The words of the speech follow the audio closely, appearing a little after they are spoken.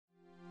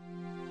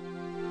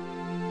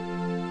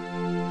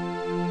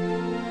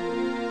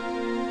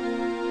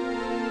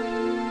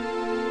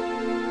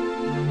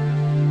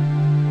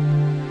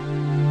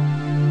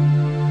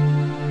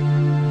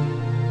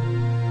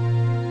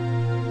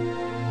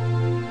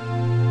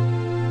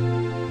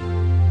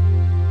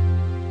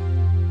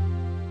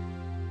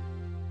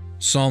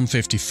Psalm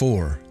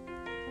 54,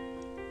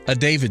 a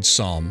David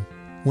psalm.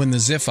 When the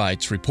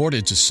Ziphites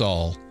reported to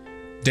Saul,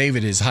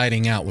 David is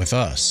hiding out with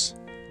us.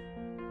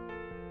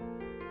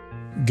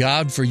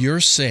 God, for your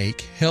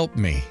sake, help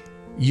me.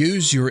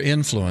 Use your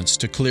influence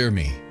to clear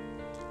me.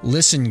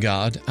 Listen,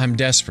 God, I'm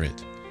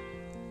desperate.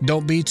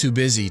 Don't be too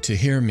busy to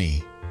hear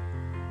me.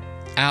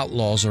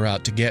 Outlaws are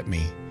out to get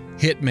me.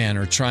 Hitmen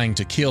are trying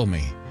to kill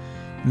me.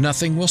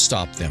 Nothing will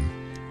stop them.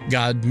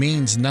 God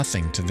means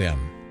nothing to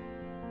them.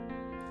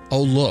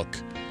 Oh, look,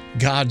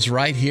 God's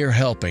right here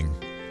helping.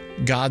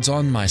 God's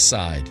on my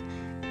side.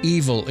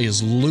 Evil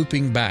is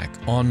looping back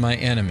on my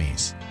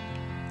enemies.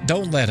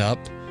 Don't let up.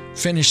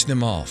 Finish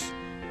them off.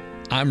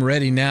 I'm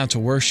ready now to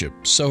worship,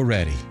 so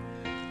ready.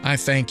 I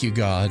thank you,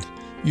 God.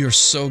 You're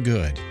so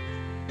good.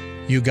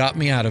 You got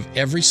me out of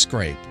every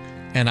scrape,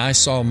 and I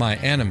saw my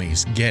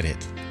enemies get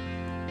it.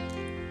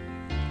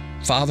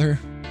 Father,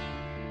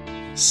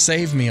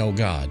 save me, O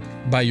God,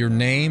 by your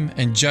name,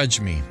 and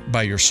judge me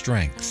by your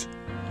strength.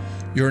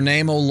 Your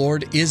name, O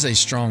Lord, is a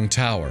strong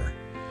tower.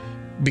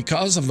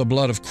 Because of the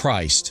blood of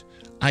Christ,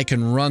 I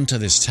can run to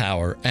this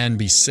tower and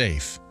be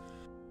safe.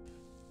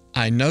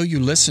 I know you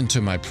listen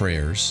to my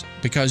prayers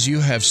because you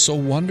have so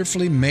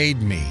wonderfully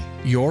made me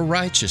your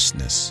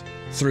righteousness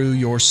through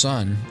your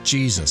Son,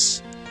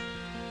 Jesus.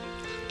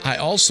 I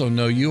also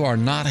know you are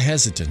not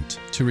hesitant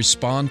to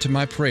respond to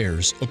my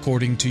prayers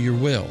according to your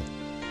will,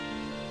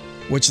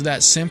 which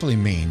that simply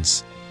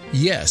means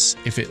yes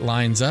if it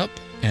lines up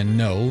and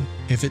no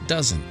if it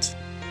doesn't.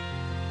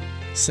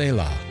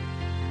 Selah.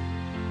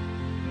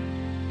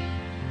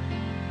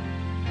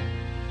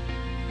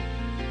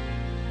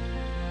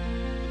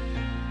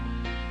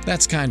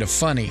 That's kind of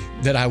funny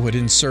that I would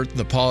insert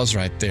the pause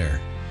right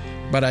there,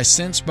 but I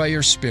sense by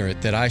your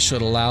Spirit that I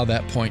should allow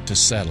that point to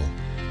settle,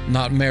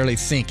 not merely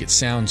think it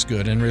sounds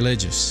good and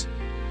religious.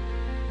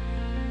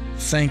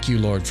 Thank you,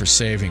 Lord, for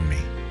saving me.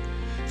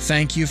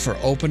 Thank you for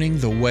opening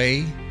the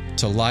way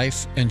to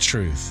life and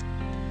truth.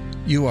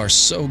 You are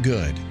so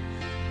good.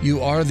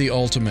 You are the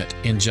ultimate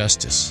in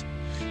justice.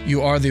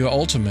 You are the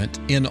ultimate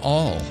in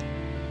all.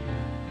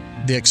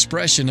 The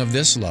expression of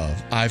this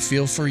love I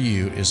feel for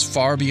you is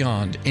far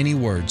beyond any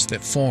words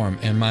that form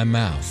in my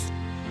mouth.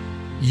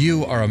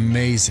 You are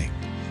amazing.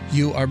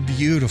 You are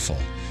beautiful.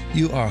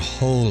 You are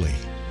holy.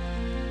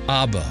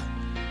 Abba,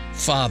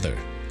 Father,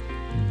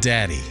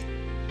 Daddy.